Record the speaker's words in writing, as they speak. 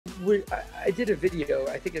I did a video,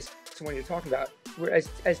 I think it's the one you're talking about, where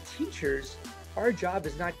as teachers, our job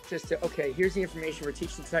is not just to, okay, here's the information we're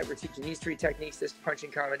teaching tonight. We're teaching these 3 techniques, this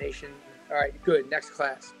punching combination. All right, good, next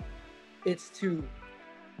class. It's to,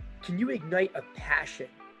 can you ignite a passion?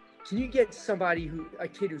 Can you get a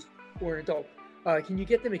kid or an adult, can you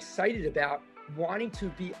get them excited about wanting to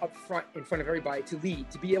be up front in front of everybody, to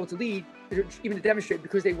lead, to be able to lead, even to demonstrate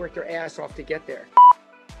because they worked their ass off to get there.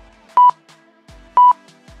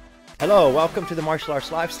 Hello, welcome to the Martial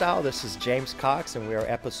Arts Lifestyle. This is James Cox and we are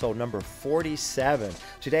episode number 47.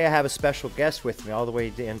 Today I have a special guest with me all the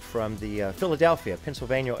way in from the Philadelphia,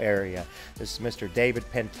 Pennsylvania area. This is Mr. David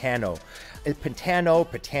Pantano.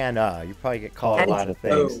 Patana. You probably get called a lot of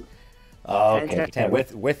things. Oh, okay,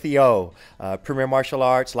 with the O. Premier martial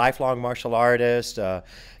arts, lifelong martial artist,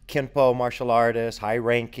 Kempo martial artist, high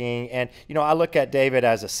ranking. And, you know, I look at David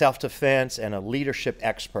as a self-defense and a leadership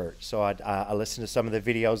expert. So I listen to some of the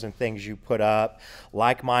videos and things you put up,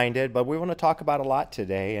 like-minded. But we want to talk about a lot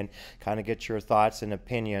today and kind of get your thoughts and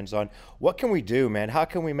opinions on what can we do, man? How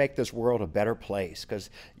can we make this world a better place? Because,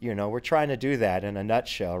 you know, we're trying to do that in a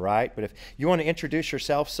nutshell, right? But if you want to introduce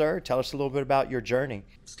yourself, sir, tell us a little bit about your journey.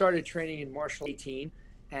 Started training in martial 18,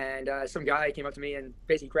 and some guy came up to me and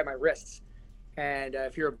basically grabbed my wrists. And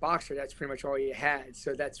if you're a boxer, that's pretty much all you had.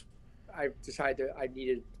 So I decided I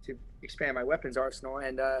needed to expand my weapons arsenal.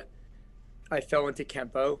 And I fell into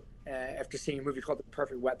Kempo after seeing a movie called The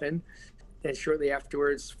Perfect Weapon. Then shortly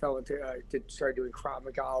afterwards, fell into started doing Krav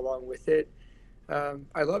Maga along with it.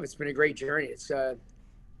 I love it. It's been a great journey. It's something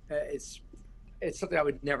I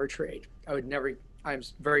would never trade. I'm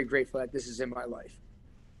very grateful that this is in my life.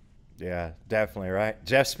 Yeah, definitely, right.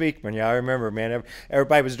 Jeff Speakman, yeah, I remember, man.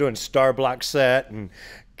 Everybody was doing Star Block set and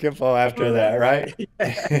Kempo after that, right?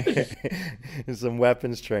 Some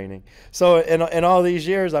weapons training. So in all these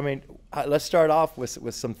years, I mean, let's start off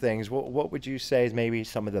with some things. What would you say is maybe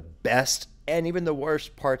some of the best and even the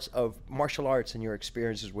worst parts of martial arts and your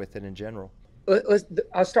experiences with it in general?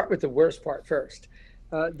 I'll start with the worst part first.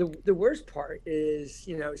 The worst part is,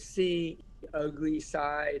 you know, see the ugly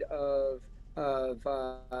side of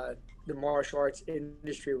the martial arts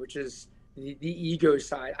industry, which is the ego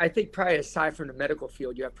side. I think probably aside from the medical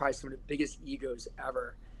field, you have probably some of the biggest egos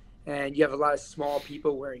ever. And you have a lot of small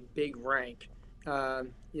people wearing big rank.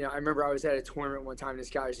 You know, I remember I was at a tournament one time, this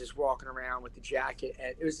guy was just walking around with the jacket,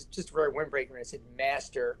 and it was just very windbreaking, and it said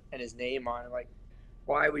master and his name on it. Like,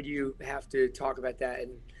 why would you have to talk about that?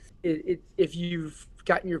 And if you've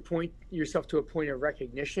gotten yourself to a point of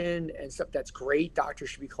recognition and stuff, that's great. Doctor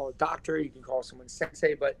should be called doctor. You can call someone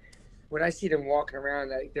sensei. But when I see them walking around,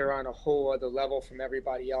 like they're on a whole other level from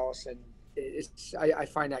everybody else, and I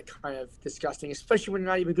find that kind of disgusting, especially when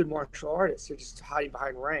they're not even good martial artists. They're just hiding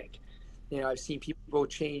behind rank. You know, I've seen people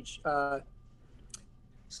start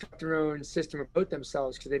their own system about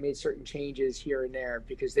themselves because they made certain changes here and there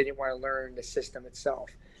because they didn't want to learn the system itself.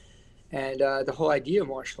 And the whole idea of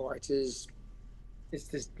martial arts is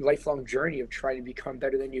this lifelong journey of trying to become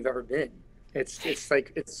better than you've ever been. It's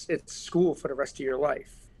school for the rest of your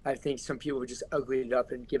life. I think some people have just uglied it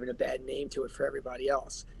up and given a bad name to it for everybody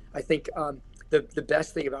else. I think the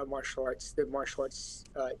best thing about martial arts, the martial arts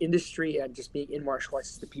industry, and just being in martial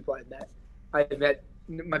arts is the people I've met.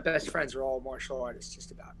 My best friends are all martial artists,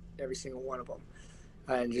 just about every single one of them.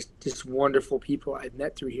 And just wonderful people I've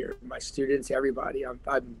met through here. My students, everybody, I'm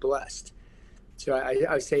blessed. So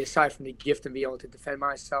I say, aside from the gift of being able to defend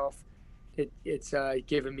myself, it's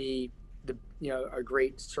given me a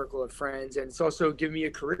great circle of friends, and it's also given me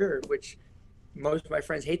a career, which most of my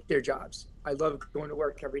friends hate their jobs. I love going to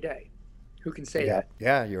work every day. Who can say that?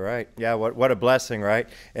 Yeah, you're right. Yeah, what a blessing, right?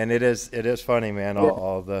 And it is funny, man.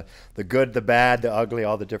 All the good, the bad, the ugly,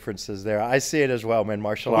 all the differences there. I see it as well, man.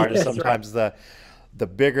 Martial artists sometimes right. The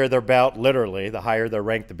bigger their belt, literally, the higher their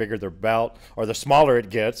rank, the bigger their belt, or the smaller it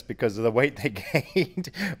gets because of the weight they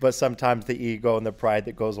gained. But sometimes the ego and the pride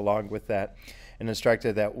that goes along with that. An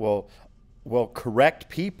instructor that will correct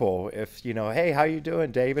people if, you know, hey, how you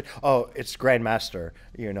doing, David? Oh, it's Grandmaster,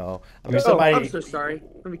 you know. I mean, somebody, I'm so sorry.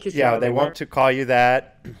 Let me kiss you. Yeah, they want to call you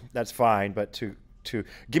that. That's fine. But to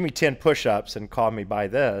give me 10 push-ups and call me by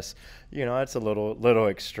this, you know, that's a little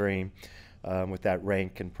extreme. With that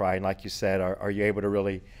rank and pride. And like you said, are you able to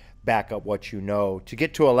really back up what you know to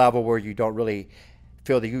get to a level where you don't really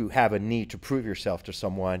feel that you have a need to prove yourself to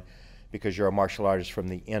someone because you're a martial artist from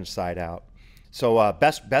the inside out? So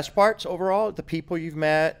best parts overall, the people you've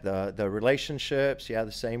met, the relationships, yeah,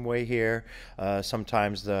 the same way here.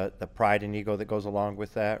 Sometimes the pride and ego that goes along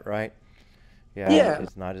with that, right? Yeah.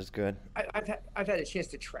 It's not as good. I've had a chance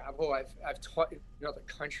to travel. I've taught in other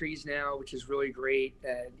countries now, which is really great.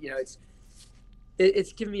 And, you know,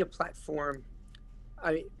 it's given me a platform.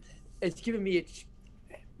 I mean, it's given me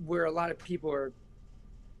where a lot of people are,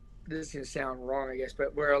 this is going to sound wrong, I guess,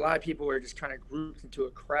 but where a lot of people are just kind of grouped into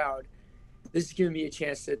a crowd, this has given me a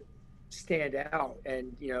chance to stand out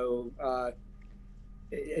and,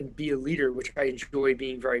 and be a leader, which I enjoy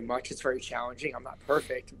being very much. It's very challenging. I'm not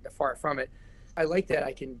perfect, far from it. I like that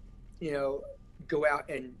I can, go out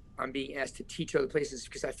and I'm being asked to teach other places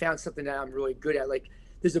because I found something that I'm really good at. Like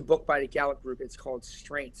there's a book by the Gallup Group. It's called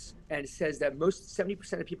Strengths, and it says that most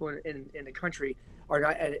 70% of people in the country are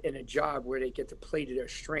not in a job where they get to play to their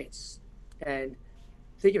strengths. And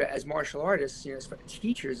think of it as martial artists,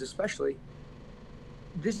 teachers especially.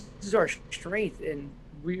 This is our strength, and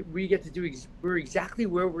we get to do. We're exactly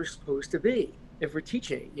where we're supposed to be if we're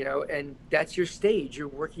teaching, and that's your stage. You're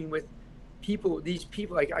working with people. These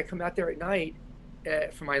people, like I come out there at night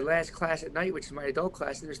for my last class at night, which is my adult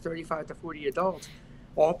class, and there's 35 to 40 adults,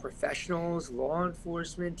 all professionals, law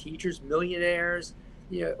enforcement, teachers, millionaires,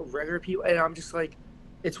 regular people. And I'm just like,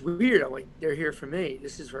 it's weird. I'm like, they're here for me.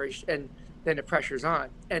 This is and then the pressure's on.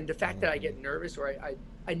 And the fact that I get nervous, or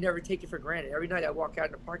I never take it for granted. Every night I walk out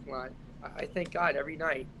in the parking lot, I thank God every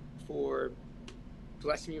night for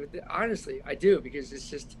blessing me with it. Honestly, I do, because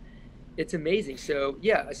it's amazing. So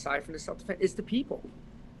yeah, aside from the self-defense, it's the people.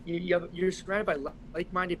 You're surrounded by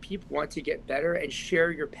like-minded people who want to get better and share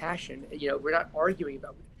your passion. We're not arguing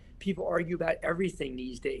about it. People argue about everything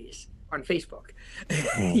these days on Facebook,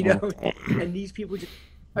 and these people just,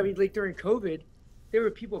 like during COVID, there were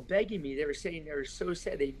people begging me. They were saying they were so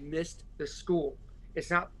sad they missed the school. It's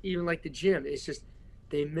not even like the gym. It's just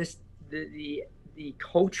they missed the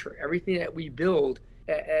culture, everything that we build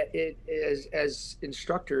as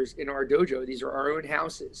instructors in our dojo. These are our own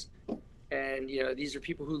houses. And, these are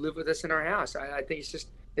people who live with us in our house. I think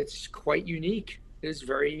it's quite unique. It is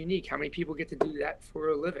very unique. How many people get to do that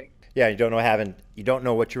for a living? Yeah, you don't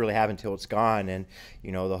know what you really have until it's gone. And,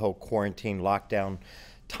 the whole quarantine lockdown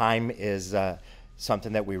time is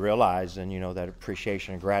something that we realize, and, that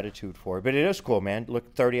appreciation and gratitude for it. But it is cool, man.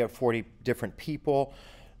 Look, 30 or 40 different people.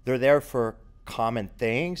 They're there for common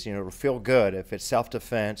things, to feel good. If it's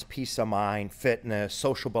self-defense, peace of mind, fitness,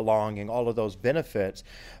 social belonging, all of those benefits,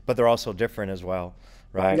 but they're also different as well,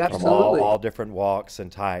 right? Absolutely. From all different walks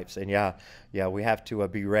and types. And yeah, we have to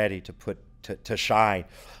be ready to shine,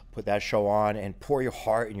 put that show on and pour your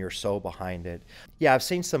heart and your soul behind it. Yeah, I've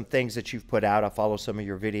seen some things that you've put out. I follow some of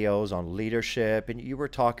your videos on leadership, and you were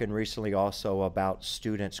talking recently also about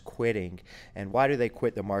students quitting and why do they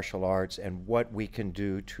quit the martial arts, and what we can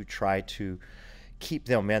do to try to keep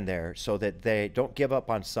them in there so that they don't give up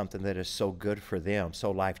on something that is so good for them,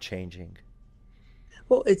 so life-changing.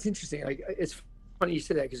 Well, it's interesting. Like, it's funny you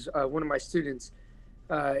say that, because one of my students,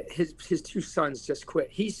 his two sons just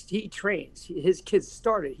quit. He trains. His kids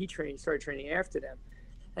started training after them,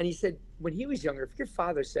 and he said when he was younger, if your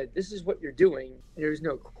father said this is what you're doing, there's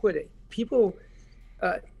no quitting. People,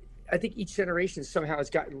 I think each generation somehow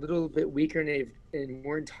has gotten a little bit weaker and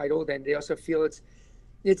more entitled, and they also feel it's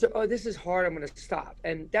oh, this is hard, I'm going to stop,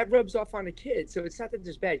 and that rubs off on the kids. So it's not that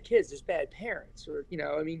there's bad kids, there's bad parents, or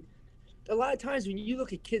a lot of times when you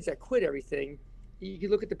look at kids that quit everything, you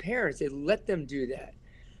can look at the parents, they let them do that.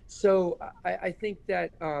 So I think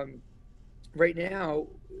that right now,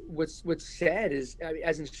 what's sad is,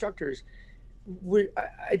 as instructors,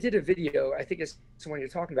 I did a video, I think it's the one you're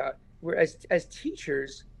talking about, where as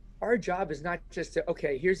teachers, our job is not just to,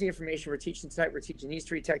 okay, here's the information we're teaching tonight. We're teaching these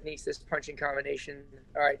 3 techniques, this punching combination.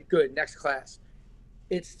 All right, good, next class.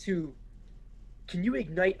 It's can you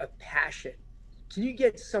ignite a passion? Can you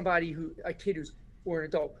get a kid or an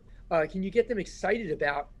adult, can you get them excited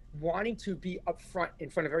about wanting to be up front in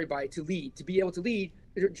front of everybody, to be able to lead,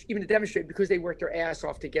 even to demonstrate, because they worked their ass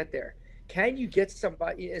off to get there? Can you get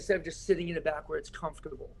somebody, instead of just sitting in the back where it's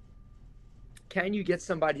comfortable, can you get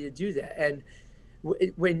somebody to do that? And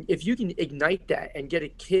if you can ignite that and get a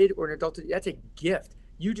kid or an adult, that's a gift.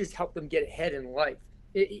 You just help them get ahead in life,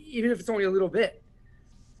 even if it's only a little bit.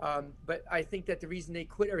 But I think that the reason they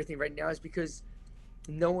quit everything right now is because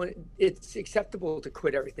it's acceptable to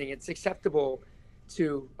quit everything. It's acceptable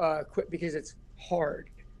to quit because it's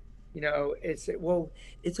hard.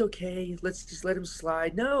 It's okay, let's just let him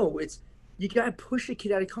slide. No, you gotta push a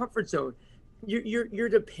kid out of comfort zone. You're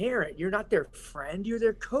the parent. You're not their friend. You're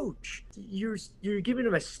their coach. You're giving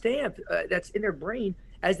them a stamp that's in their brain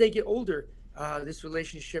as they get older. This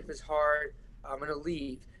relationship is hard. I'm gonna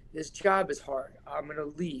leave. This job is hard. I'm gonna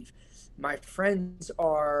leave. My friends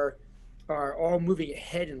are all moving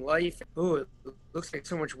ahead in life. Oh, it looks like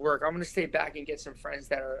so much work. I'm gonna stay back and get some friends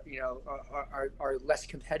that are less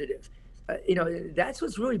competitive. That's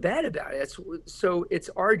what's really bad about it. So it's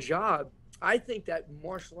our job I think that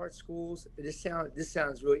martial arts schools, this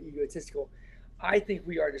sounds really egotistical. I think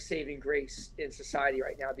we are the saving grace in society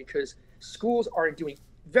right now because schools are doing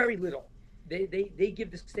very little. They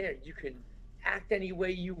give the standard. You can act any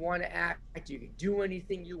way you want to act. You can do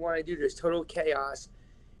anything you want to do. There's total chaos.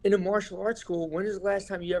 In a martial arts school, when is the last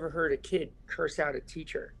time you ever heard a kid curse out a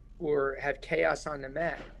teacher or have chaos on the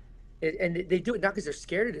mat? And they do it not because they're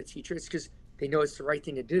scared of the teacher. It's because they know it's the right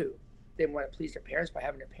thing to do. They want to please their parents by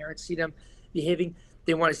having their parents see them behaving.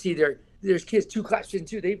 They want to see there's kids 2 claps in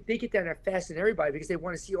 2. They get down there faster than everybody because they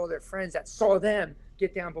want to see all their friends that saw them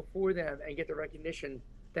get down before them and get the recognition.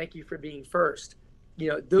 Thank you for being first.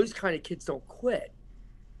 Those kind of kids don't quit.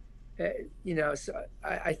 So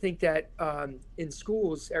I think that in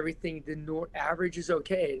schools, everything, the average is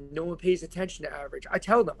okay. No one pays attention to average. I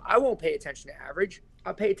tell them, I won't pay attention to average.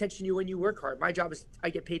 I'll pay attention to you when you work hard. My job is I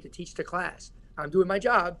get paid to teach the class. I'm doing my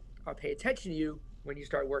job. I'll pay attention to you when you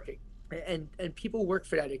start working. And people work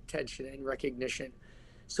for that attention and recognition.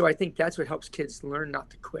 So I think that's what helps kids learn not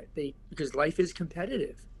to quit. Because life is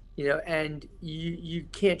competitive, and you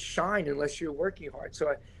can't shine unless you're working hard.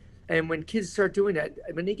 And when kids start doing that,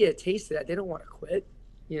 when they get a taste of that, they don't want to quit.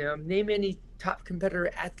 Name any top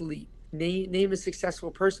competitor athlete, name a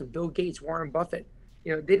successful person, Bill Gates, Warren Buffett.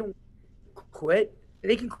 They don't quit.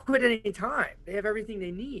 They can quit at any time. They have everything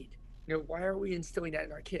they need. Why are we instilling that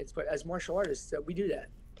in our kids? But as martial artists, we do that.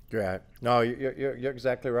 Right. No, you're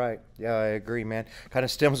exactly right. Yeah, I agree, man. Kind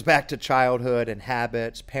of stems back to childhood and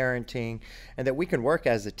habits, parenting, and that we can work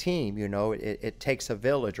as a team. It takes a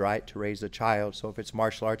village, right, to raise a child. So if it's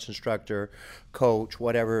martial arts instructor, coach,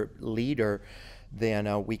 whatever leader,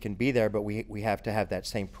 then we can be there, but we have to have that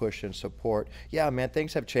same push and support. Yeah, man,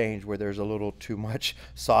 things have changed where there's a little too much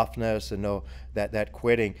softness and that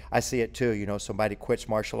quitting. I see it too. Somebody quits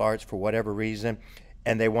martial arts for whatever reason,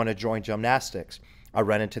 and they want to join gymnastics. I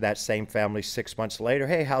run into that same family 6 months later.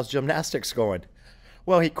 Hey, how's gymnastics going?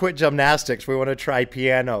 Well, he quit gymnastics. We want to try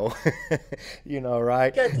piano.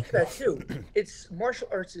 Right? Yeah, I think that too. It's martial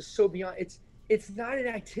arts is so beyond. It's not an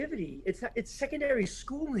activity. It's secondary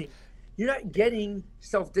schooling. You're not getting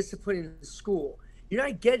self-discipline in school. You're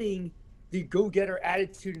not getting the go-getter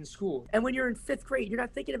attitude in school. And when you're in 5th grade, you're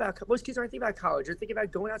not thinking about, most kids aren't thinking about college. They're thinking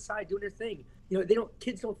about going outside, doing their thing.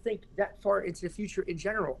 Kids don't think that far into the future in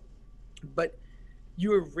general. But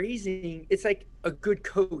you're raising, it's like a good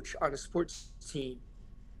coach on a sports team.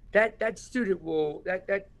 That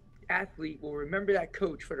athlete will remember that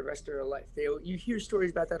coach for the rest of their life. You hear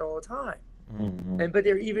stories about that all the time. Mm-hmm. But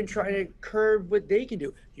they're even trying to curb what they can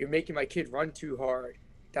do. You're making my kid run too hard.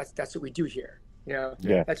 That's what we do here. Yeah.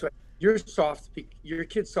 That's why you're soft. Your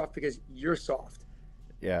kid's soft because you're soft.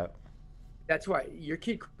 Yeah. That's why your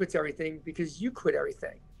kid quits everything because you quit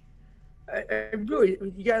everything. And really,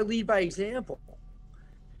 you got to lead by example.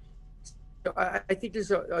 I think there's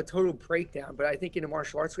a total breakdown, but I think in a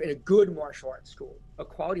martial arts school, in a good martial arts school, a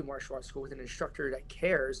quality martial arts school with an instructor that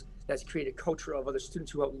cares, that's created a culture of other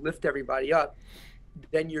students who help lift everybody up,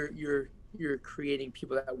 then you're creating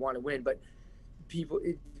people that want to win. But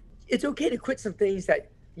it's okay to quit some things that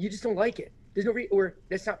you just don't like it. There's no or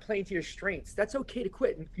that's not playing to your strengths. That's okay to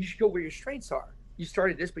quit, and you should go where your strengths are. You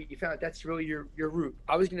started this, but you found that's really your route.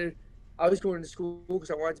 I was going to school because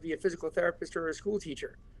I wanted to be a physical therapist or a school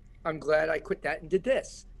teacher. I'm glad I quit that and did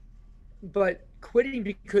this. But quitting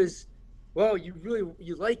because, well, you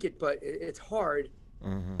like it, but it's hard.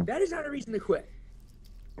 Mm-hmm. That is not a reason to quit.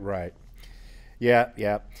 Right.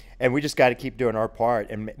 Yeah. And we just got to keep doing our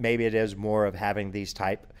part. And maybe it is more of having these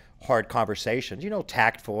type hard conversations,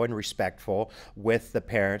 tactful and respectful with the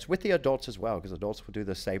parents, with the adults as well, because adults will do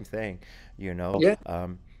the same thing,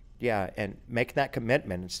 Yeah. And making that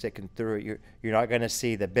commitment and sticking through it. You're not going to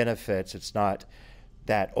see the benefits. It's not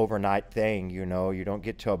that overnight thing, you don't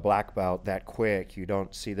get to a black belt that quick. You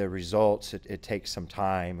don't see the results. It takes some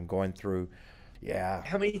time and going through. Yeah.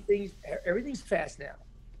 How many things, everything's fast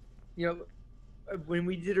now. When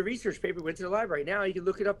we did a research paper, went to the library. Now you can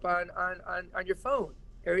look it up on your phone.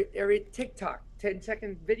 Every TikTok,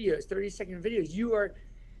 10-second videos, 30-second videos.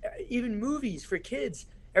 Even movies for kids,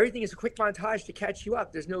 everything is a quick montage to catch you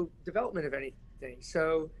up. There's no development of anything.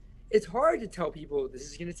 So it's hard to tell people this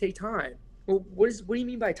is going to take time. Well, what do you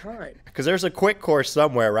mean by time? Because there's a quick course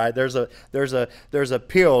somewhere, right? There's a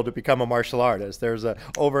pill to become a martial artist. There's a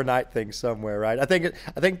overnight thing somewhere, right? I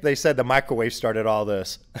think they said the microwave started all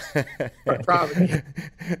this. Probably.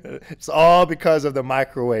 It's all because of the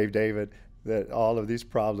microwave, David, that all of these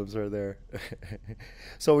problems are there.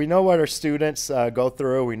 So we know what our students go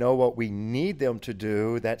through. We know what we need them to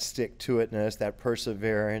do, that stick-to-itness, that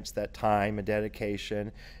perseverance, that time and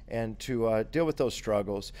dedication, and to deal with those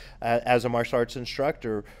struggles. As a martial arts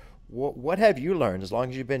instructor, what have you learned as long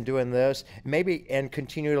as you've been doing this? Maybe and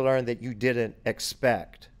continue to learn that you didn't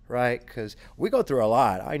expect, right? Because we go through a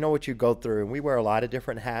lot. I know what you go through, and we wear a lot of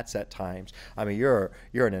different hats at times. I mean, you're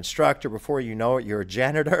an instructor. Before you know it, you're a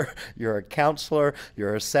janitor, you're a counselor,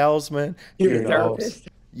 you're a salesman. You're You a know, therapist.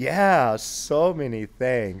 yeah, so many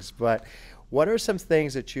things. But what are some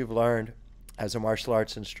things that you've learned as a martial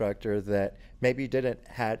arts instructor that maybe you didn't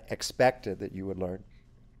had expected that you would learn?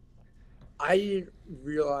 I didn't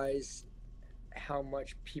realize how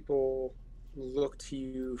much people look to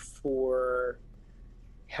you for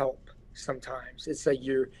help sometimes. It's like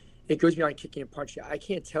it goes beyond kicking and punching. I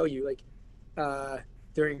can't tell you, like, uh,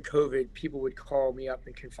 during COVID, people would call me up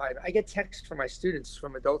and confide. I get texts from my students,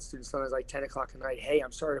 from adult students, sometimes like 10 o'clock at night. Hey,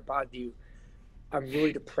 I'm sorry to bother you. I'm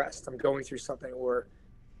really depressed. I'm going through something. Or,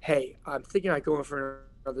 hey, I'm thinking about going for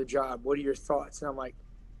another job. What are your thoughts? And I'm like,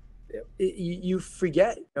 you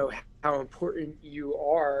forget, how important you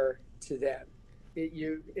are to them.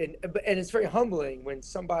 And it's very humbling when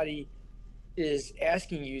somebody is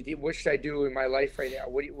asking you, what should I do in my life right now?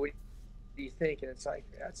 What do you think? And it's like,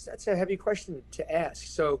 that's a heavy question to ask.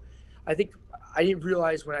 So I think I didn't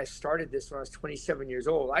realize when I started this when I was 27 years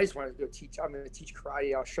old. I just wanted to go teach. I'm going to teach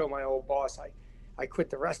karate. I'll show my old boss I quit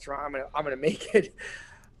the restaurant. I'm gonna make it.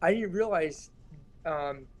 I didn't realize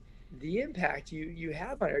the impact you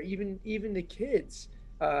have on her. Even the kids,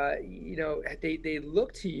 they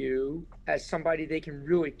look to you as somebody they can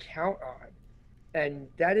really count on, and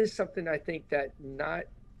that is something I think that not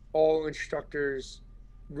all instructors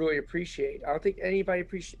really appreciate. I don't think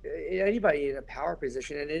anybody in a power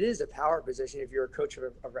position, and it is a power position. If you're a coach of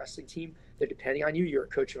a wrestling team, they're depending on you. You're a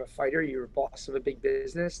coach of a fighter. You're a boss of a big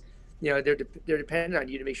business. They're dependent on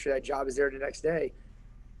you to make sure that job is there the next day.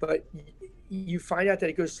 But you find out that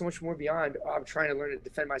it goes so much more beyond, I'm trying to learn to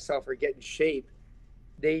defend myself or get in shape.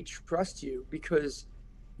 They trust you because,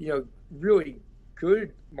 really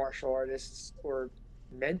good martial artists or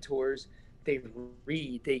mentors, they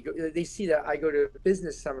read, they see that I go to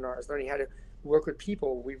business seminars, learning how to work with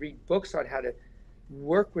people. We read books on how to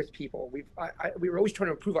work with people. We were always trying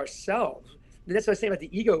to improve ourselves. And that's what I was saying about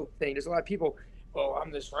the ego thing. There's a lot of people, oh,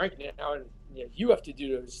 I'm this rank now, and you have to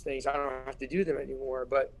do those things. I don't have to do them anymore.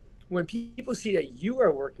 But when people see that you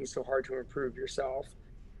are working so hard to improve yourself,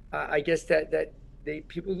 I guess that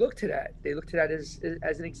people look to that. They look to that as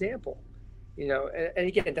an example, And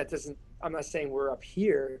again, that doesn't. I'm not saying we're up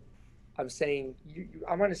here. I'm saying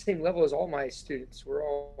I'm on the same level as all my students. We're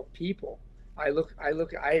all people. I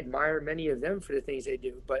admire many of them for the things they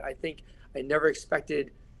do, but I think I never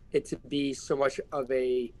expected it to be so much of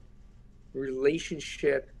a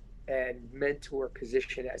relationship and mentor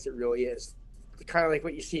position as it really is. Kind of like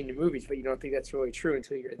what you see in the movies, but you don't think that's really true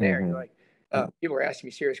until you're there. You're Hmm. like, people are asking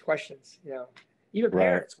me serious questions. Even Right.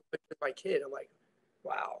 parents with my kid. I'm like,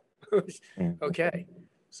 wow, Mhm. okay.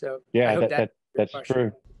 So I Yeah, hope that that's question.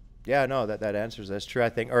 true. Yeah, no, that answers that's true. I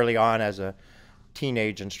think early on as a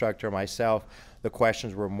teenage instructor myself, the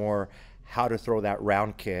questions were more how to throw that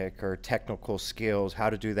round kick or technical skills, how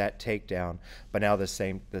to do that takedown. But now the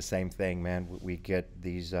same thing, man. We get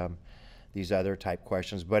these other type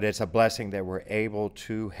questions, but it's a blessing that we're able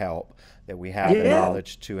to help, that we have the Yeah,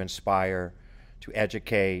 knowledge to inspire, to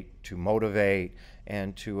educate, to motivate,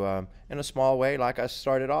 and to, in a small way, like I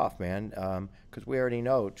started off, man, because we already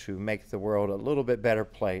know to make the world a little bit better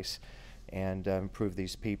place and improve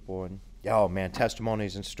these people. And oh man,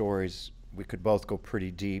 testimonies and stories. We could both go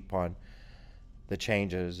pretty deep on the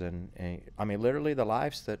changes and I mean, literally the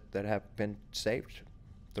lives that have been saved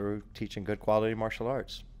through teaching good quality martial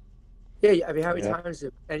arts. yeah. I mean, how many Yeah. times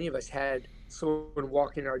have any of us had someone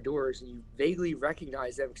walk in our doors and you vaguely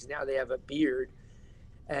recognize them because now they have a beard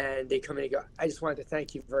and they come in and go, I just wanted to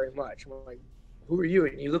thank you very much. I'm like, who are you?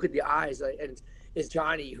 And you look at the eyes, like, and it's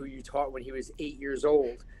Johnny, who you taught when he was 8 years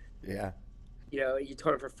old. Yeah, You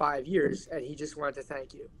taught him for 5 years, and he just wanted to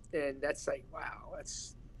thank you. And that's like, wow,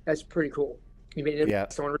 that's pretty cool. You made yeah,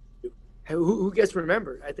 someone who gets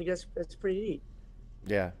remembered. I think that's pretty neat.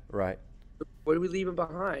 yeah, right. What are we leaving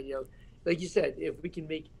behind? Like you said, if we can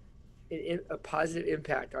make a positive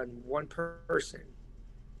impact on one person,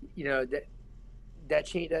 that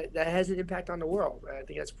change that has an impact on the world. I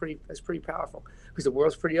think that's pretty powerful because the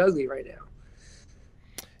world's pretty ugly right now.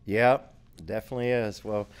 Yeah, definitely is.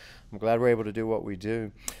 Well, I'm glad we're able to do what we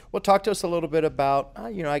do. Well, talk to us a little bit about,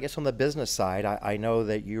 I guess on the business side, I know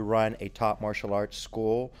that you run a top martial arts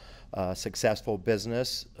school, successful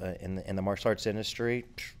business in the martial arts industry,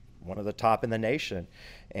 one of the top in the nation.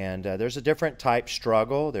 And there's a different type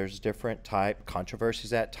struggle. There's different type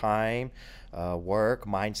controversies at time, work,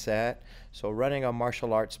 mindset. So running a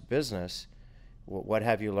martial arts business, what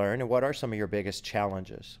have you learned and what are some of your biggest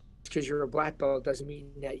challenges? because you're a black belt doesn't mean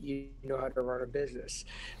that you know how to run a business.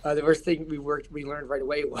 The first thing we learned right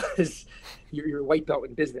away was you're a white belt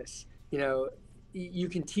in business. You know, you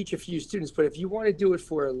can teach a few students, but if you want to do it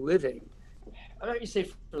for a living, I'm not gonna say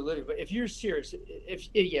for a living, but if you're serious,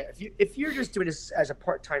 if you're just doing this as a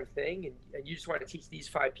part-time thing and you just want to teach these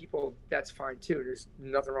 5 people, that's fine too. There's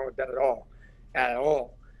nothing wrong with that at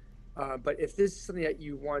all. But if this is something that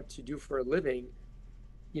you want to do for a living,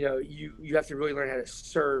 you know, you have to really learn how to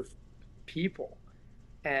serve people,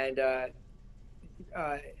 and uh,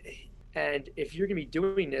 and if you're gonna be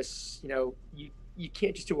doing this, you know, you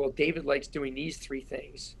can't just do, well, David likes doing these 3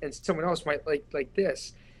 things, and someone else might like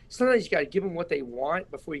this. Sometimes you got to give them what they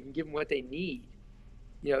want before you can give them what they need.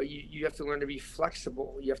 You know, you have to learn to be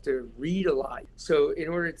flexible. You have to read a lot. So in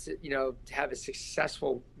order to, you know, to have a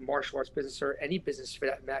successful martial arts business, or any business for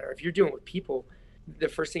that matter, if you're dealing with people, the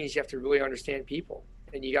first thing is you have to really understand people,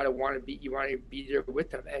 and you got to want to be, you want to be there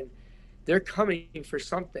with them, and they're coming for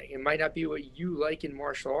something. It might not be what you like in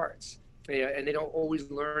martial arts, you know, and they don't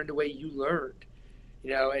always learn the way you learned, you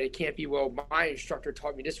know, and it can't be, well, my instructor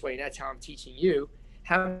taught me this way and that's how I'm teaching you.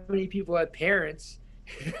 How many people have parents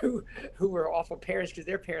who were awful parents because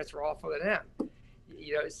their parents were awful to them?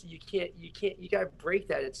 You know, so you got to break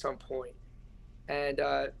that at some point. And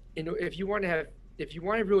you know, if you want to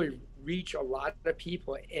really reach a lot of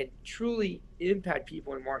people and truly impact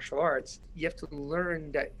people in martial arts, you have to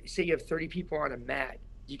learn that, say you have 30 people on a mat,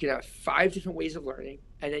 you can have 5 different ways of learning,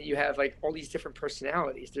 and then you have like all these different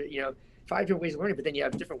personalities. You know, 5 different ways of learning, but then you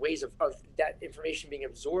have different ways of that information being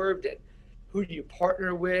absorbed, and who do you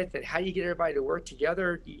partner with, and how do you get everybody to work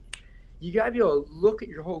together. You got to be able to look at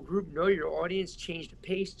your whole group, know your audience, change the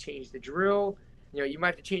pace, change the drill. You know, you might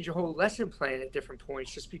have to change your whole lesson plan at different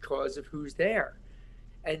points just because of who's there.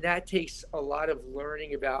 And that takes a lot of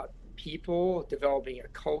learning about people, developing a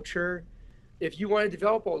culture. If you want to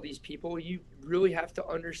develop all these people, you really have to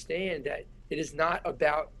understand that it is not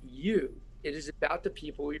about you. It is about the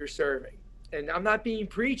people you're serving. And I'm not being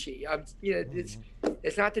preachy. You know,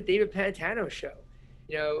 it's not the David Pantano show.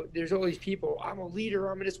 You know, there's all these people, I'm a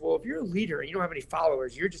leader, I'm in this. Well, if you're a leader and you don't have any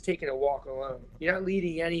followers, you're just taking a walk alone. You're not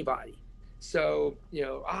leading anybody. So, you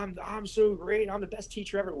know, I'm so great, I'm the best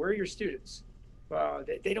teacher ever. Where are your students?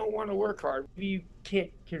 They don't want to work hard. You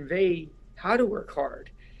can't convey how to work hard.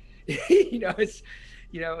 You know, it's,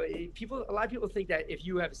 you know, a lot of people think that if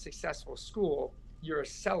you have a successful school, you're a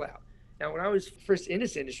sellout. Now, when I was first in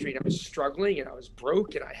this industry and I was struggling and I was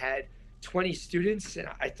broke and I had 20 students, and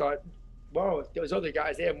I thought, whoa, those other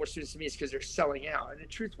guys, they have more students than me, it's because they're selling out. And the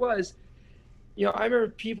truth was, you know, I remember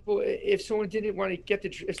people, if someone didn't want to get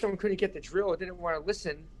if someone couldn't get the drill or didn't want to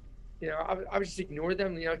listen, you know, I would just ignore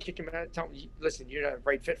them, you know, kick them out, tell them, listen, you're not the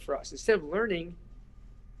right fit for us. Instead of learning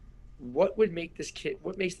what makes this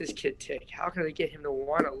kid tick, how can I get him to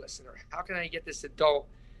want to listen, or how can I get this adult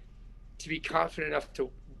to be confident enough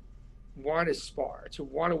to want to spar, to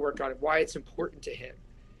want to work on it, why it's important to him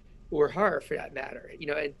or her for that matter. You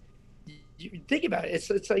know, and you think about it,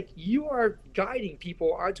 it's like you are guiding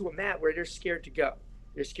people onto a mat where they're scared to go.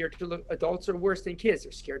 They're scared to look, adults are worse than kids,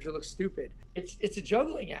 they're scared to look stupid. It's a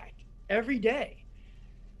juggling act every day.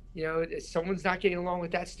 You know, someone's not getting along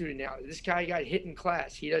with that student now. This guy got hit in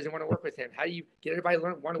class, he doesn't want to work with him. How do you get everybody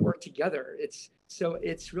to want to work together?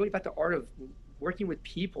 It's really about the art of working with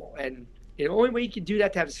people. And the only way you can do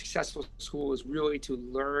that to have a successful school is really to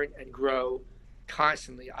learn and grow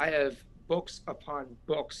constantly. I have books upon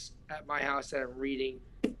books at my house that I'm reading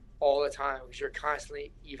all the time because you're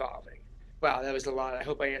constantly evolving. Wow, that was a lot. I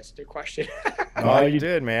hope I answered the question. Oh, you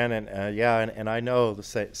did, man. And yeah, and I know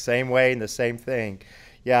the same way and the same thing.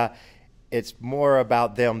 Yeah, it's more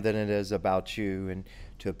about them than it is about you, and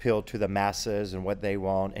to appeal to the masses and what they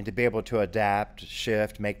want, and to be able to adapt,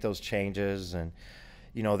 shift, make those changes. And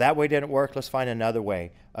you know, that way didn't work, let's find another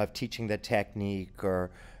way of teaching the technique,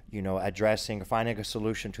 or you know, addressing or finding a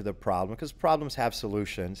solution to the problem, because problems have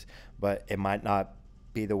solutions, but it might not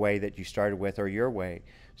be the way that you started with or your way.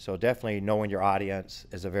 So definitely knowing your audience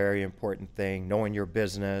is a very important thing. Knowing your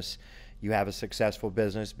business, you have a successful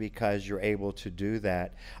business because you're able to do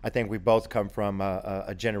that. I think we both come from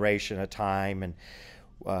a generation, a time,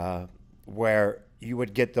 and where you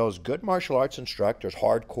would get those good martial arts instructors,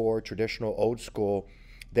 hardcore, traditional, old school,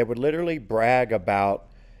 they would literally brag about,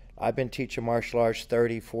 I've been teaching martial arts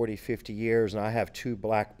 30, 40, 50 years, and I have 2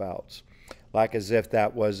 black belts, like as if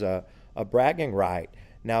that was a bragging right.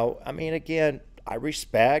 Now, I mean, again, I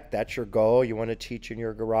respect that's your goal. You want to teach in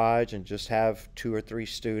your garage and just have 2 or 3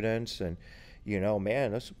 students, and you know,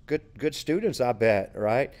 man, that's good students, I bet,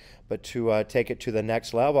 right? But to take it to the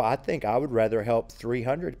next level, I think I would rather help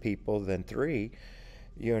 300 people than 3.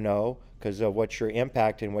 because of what you're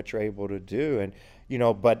impacting, what you're able to do. And,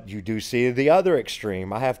 but you do see the other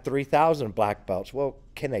extreme. I have 3,000 black belts. Well,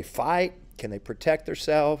 can they fight? Can they protect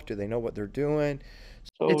themselves? Do they know what they're doing?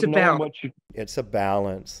 So It's a knowing balance. what you, it's a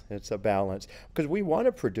balance. It's a balance because we want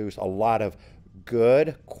to produce a lot of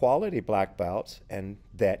good quality black belts and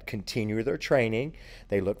that continue their training.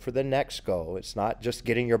 They look for the next goal. It's not just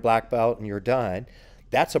getting your black belt and you're done.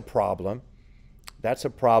 That's a problem. That's a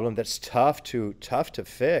problem that's tough to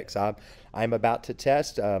fix. I'm about to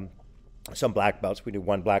test some black belts. We do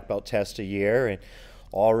one black belt test a year, and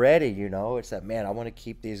already, it's that, man, I want to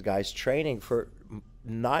keep these guys training for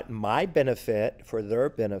not my benefit, for their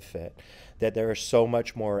benefit. That there is so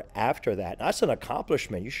much more after that. That's an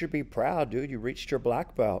accomplishment. You should be proud, dude. You reached your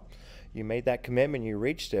black belt. You made that commitment. You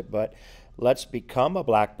reached it. But let's become a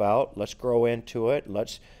black belt. Let's grow into it.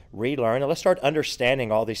 Let's relearn, and let's start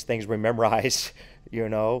understanding all these things we memorized,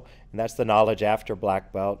 and that's the knowledge after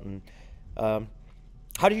black belt. And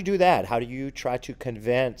how do you do that? How do you try to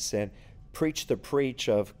convince and preach the preach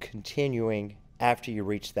of continuing after you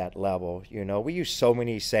reach that level? We use so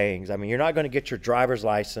many sayings. I mean, you're not going to get your driver's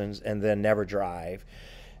license and then never drive.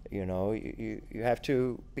 You have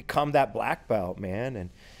to become that black belt, man. And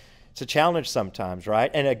it's a challenge sometimes,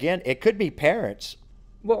 right? And again, it could be parents.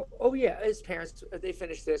 Well, oh yeah, as parents, they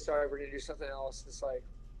finish this, all right, we're gonna do something else. It's like,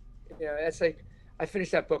 that's like, I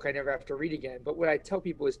finished that book, I never have to read again. But what I tell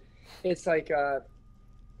people is, it's like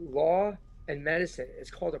law and medicine.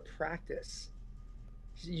 It's called a practice.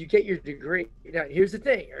 You get your degree. Now, here's the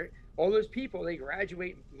thing: right? All those people, they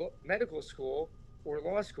graduate medical school or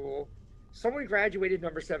law school. Someone graduated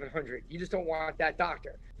number 700. You just don't want that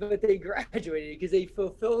doctor, but they graduated because they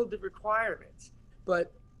fulfilled the requirements.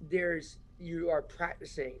 But you are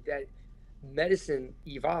practicing that medicine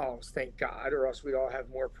evolves, thank God, or else we'd all have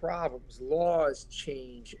more problems. Laws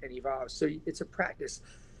change and evolve. So it's a practice.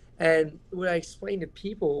 And what I explain to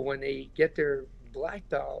people when they get their black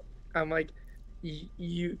belt, I'm like,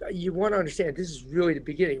 you want to understand this is really the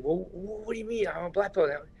beginning. Well, what do you mean? I'm a black belt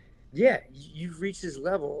now. Yeah, you've reached this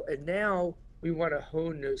level, and now we want to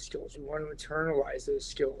hone those skills. We want to internalize those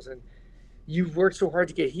skills. And you've worked so hard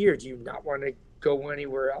to get here. Do you not want to go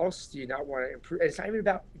anywhere else? Do you not want to improve? It's not even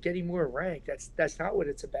about getting more rank. That's not what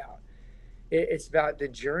it's about. It's about the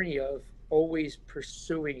journey of always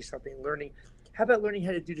pursuing something, learning. How about learning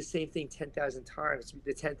how to do the same thing 10,000 times?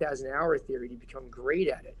 The 10,000 hour theory to become great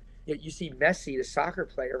at it. You see Messi, the soccer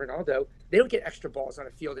player, Ronaldo, they don't get extra balls on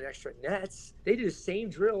a field and extra nets. They do the same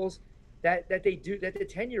drills that the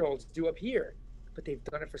 10-year-olds do up here. But they've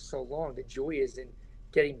done it for so long. The joy is in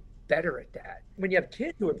getting better at that. When you have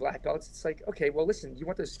kids who are black belts, it's like, okay, well, listen, you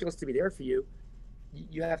want those skills to be there for you.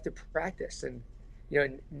 You have to practice, and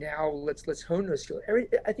now let's hone those skills.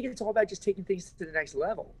 I think it's all about just taking things to the next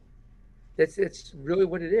level. That's really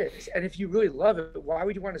what it is. And if you really love it, why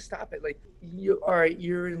would you want to stop it? Like, all right,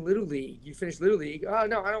 you're in Little League. You finished Little League. Oh,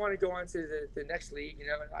 no, I don't want to go on to the next league.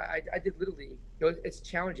 I did Little League. It's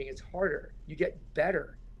challenging. It's harder. You get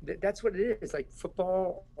better. That's what it is. Like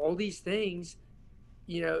football, all these things,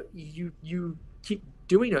 you keep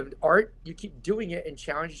doing them. Art, you keep doing it and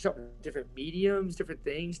challenge yourself with different mediums, different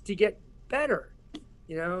things to get better,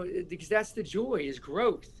 because that's the joy, is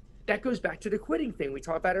growth. That goes back to the quitting thing we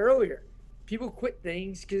talked about earlier. People quit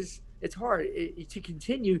things because it's hard to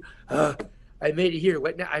continue. I made it here.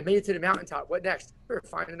 What now? I made it to the mountaintop. What next? We're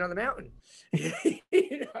find another mountain.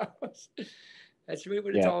 That's really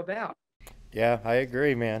what it's all about. Yeah, I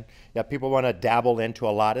agree, man. Yeah, people want to dabble into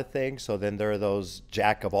a lot of things, so then there are those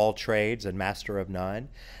jack of all trades and master of none.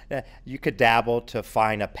 You could dabble to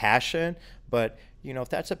find a passion, but if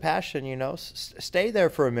that's a passion, stay there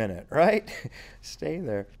for a minute, right? Stay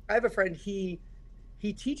there. I have a friend. He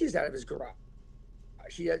teaches out of his garage.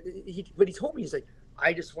 But he told me, he's like,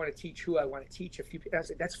 I just want to teach who I want to teach. A few people. I was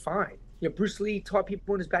like, that's fine. Bruce Lee taught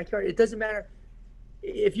people in his backyard. It doesn't matter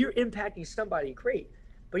if you're impacting somebody. Great.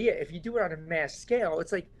 But yeah, if you do it on a mass scale,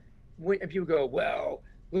 it's like and people go, well,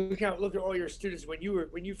 look at all your students when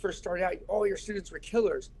you first started out, all your students were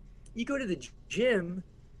killers. You go to the gym.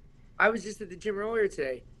 I was just at the gym earlier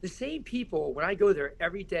today. The same people, when I go there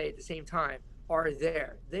every day at the same time, are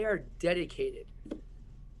there. They are dedicated.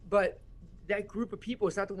 But that group of people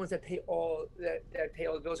is not the ones that pay all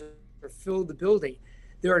the bills or fill the building.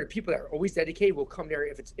 There are the people that are always dedicated, will come there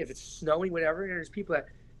if it's snowing, whatever. And there's people that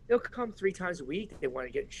they'll come 3 times a week. They want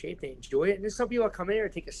to get in shape. They enjoy it. And there's some people that come in there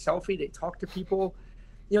and take a selfie. They talk to people.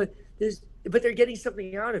 But they're getting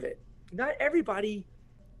something out of it. Not everybody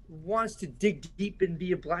wants to dig deep and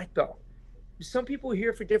be a black belt. Some people are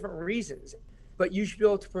here for different reasons, but you should be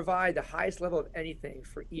able to provide the highest level of anything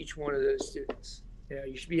for each one of those students. You know,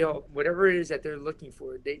 you should be able, whatever it is that they're looking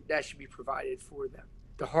for, that should be provided for them.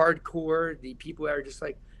 The hardcore, the people that are just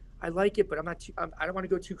like, I like it, but I'm not too, I don't want to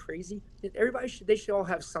go too crazy. They should all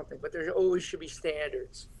have something, but there always should be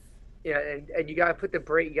standards. Yeah, and you got to put the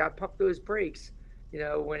brake, you got to pump those brakes. You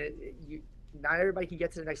know, not everybody can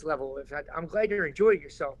get to the next level. I'm glad you're enjoying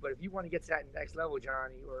yourself, but if you want to get to that next level,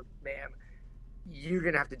 Johnny or ma'am, you're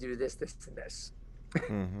gonna have to do this, this, and this.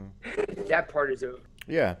 Mm-hmm. That part is over.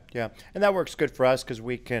 Yeah, yeah, and that works good for us because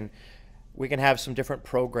we can have some different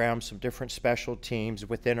programs, some different special teams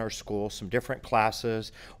within our school, some different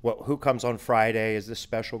classes. Who comes on Friday is this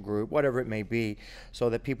special group, whatever it may be, so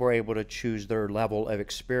that people are able to choose their level of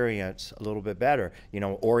experience a little bit better. You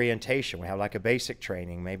know, orientation, we have like a basic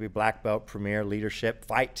training, maybe black belt, premier, leadership,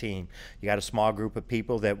 fight team. You got a small group of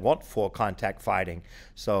people that want full contact fighting.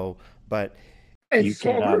 So, but you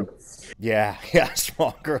can, yeah,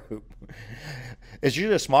 small group. It's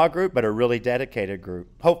usually a small group, but a really dedicated group,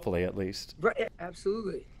 hopefully at least. Right,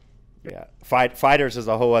 absolutely. Yeah, fighters is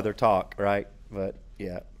a whole other talk, right? But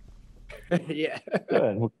yeah. Yeah.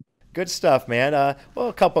 Good stuff, man. Well,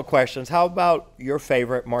 a couple of questions. How about your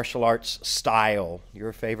favorite martial arts style,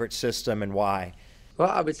 your favorite system, and why? Well,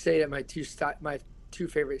 I would say that my two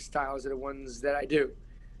favorite styles are the ones that I do.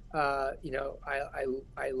 You know,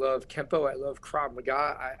 I love Kempo. I love Krav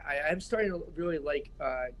Maga. I'm starting to really like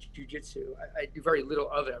Jiu-Jitsu. I do very little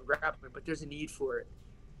of it, grappling, but there's a need for it.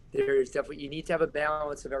 There's definitely, you need to have a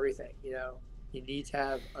balance of everything. You know, you need to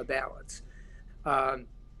have a balance.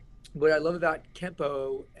 What I love about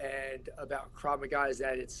Kempo and about Krav Maga is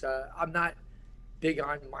that it's, I'm not big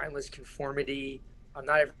on mindless conformity. I'm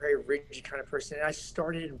not a very rigid kind of person. And I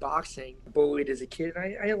started in boxing, bullied as a kid,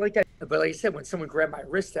 and I like that. But like I said, when someone grabbed my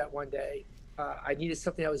wrist that one day, I needed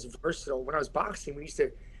something that was versatile. When I was boxing, we used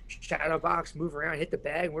to shadow box, move around, hit the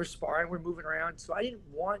bag, and we're sparring, we're moving around. So I didn't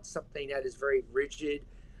want something that is very rigid.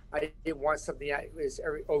 I didn't want something that was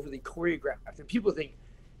overly choreographed. And people think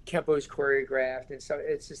Kempo's choreographed, and so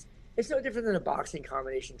it's no different than a boxing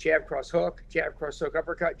combination. Jab, cross, hook,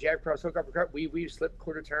 uppercut, jab, cross, hook, uppercut, weave, slip,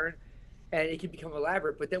 quarter turn. And it can become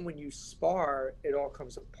elaborate, but then when you spar, it all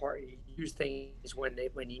comes apart. You use things when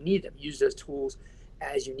you need them. Use those tools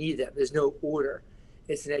as you need them. There's no order.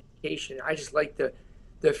 It's an education. I just like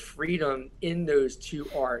the freedom in those two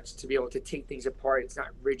arts to be able to take things apart. It's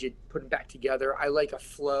not rigid, put them back together. I like a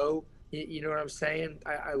flow. You know what I'm saying?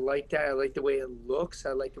 I like that. I like the way it looks.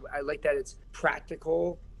 I like that it's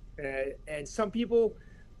practical. And some people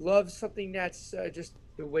love something that's just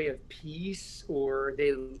the way of peace, or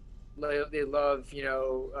they love, you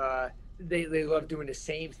know, they love doing the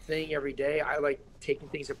same thing every day. I like taking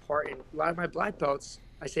things apart, and a lot of my black belts,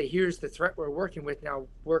 I say, here's the threat we're working with, now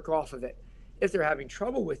work off of it. If they're having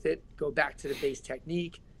trouble with it, go back to the base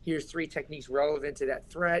technique. Here's 3 techniques relevant to that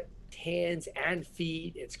threat: hands and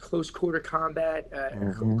feet. It's close quarter combat,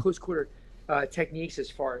 close quarter techniques, as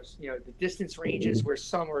far as, you know, the distance ranges, where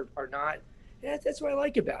some are not. Yeah, that's what I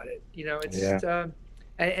like about it. You know, it's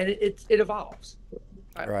and it evolves.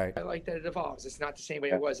 Right. I like that it evolves. It's not the same way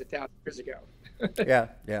it was 1,000 years ago.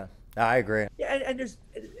 Yeah, I agree. Yeah, and there's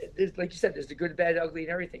like you said, there's the good, bad, ugly,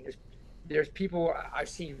 and everything. There's people, I've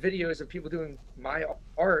seen videos of people doing my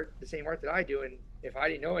art, the same art that I do, and if I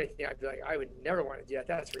didn't know anything, I'd be like, I would never want to do that.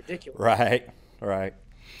 That's ridiculous. Right.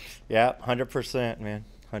 Yeah, 100%, man,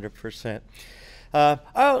 100%.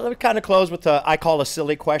 Let me kind of close with I call a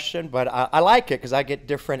silly question, but I like it because I get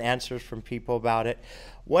different answers from people about it.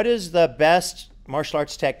 What is the best martial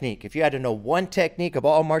arts technique? If you had to know one technique of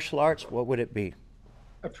all martial arts, what would it be?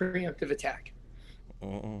 A preemptive attack.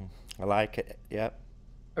 I like it. Yep.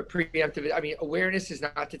 A preemptive. I mean, awareness is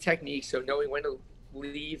not the technique, so knowing when to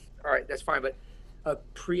leave, all right, that's fine. But a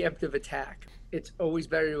preemptive attack. It's always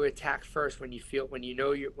better to attack first when you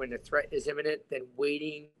know when the threat is imminent, than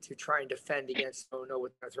waiting to try and defend against don't know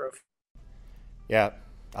what to throw. Yeah,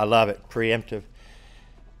 I love it. Preemptive.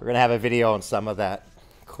 We're gonna have a video on some of that.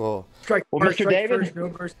 Cool. Strike, well, Mr. David. First, no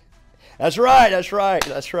mercy. That's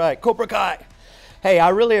right. Cobra Kai. Hey, I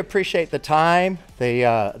really appreciate the time,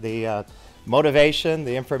 the motivation,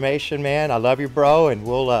 the information, man. I love you, bro, and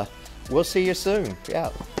we'll see you soon. Yeah.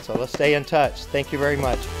 So let's stay in touch. Thank you very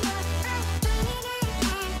much.